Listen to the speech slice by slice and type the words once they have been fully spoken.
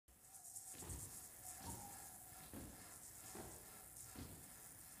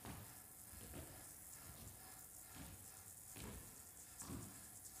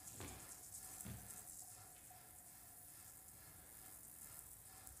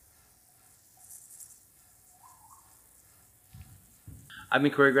I've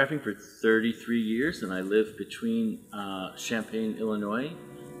been choreographing for 33 years, and I live between Champaign, Illinois,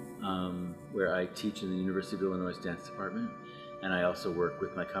 where I teach in the University of Illinois Dance Department. And I also work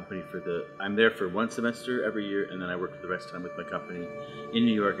with my company I'm there for one semester every year, and then I work for the rest of the time with my company in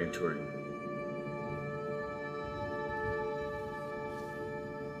New York and touring.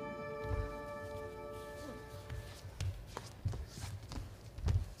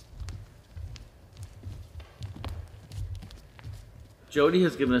 Jody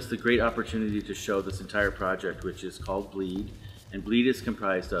has given us the great opportunity to show this entire project, which is called Bleed. And Bleed is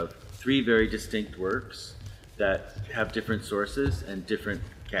comprised of 3 very distinct works that have different sources and different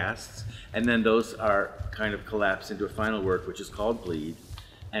casts. And then those are kind of collapsed into a final work, which is called Bleed.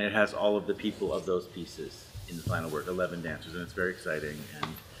 And it has all of the people of those pieces in the final work, 11 dancers. And it's very exciting.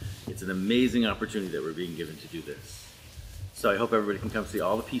 And it's an amazing opportunity that we're being given to do this. So I hope everybody can come see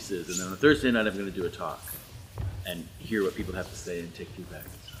all the pieces. And then on Thursday night, I'm going to do a talk and hear what people have to say and take feedback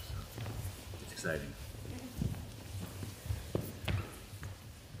and stuff. So it's exciting.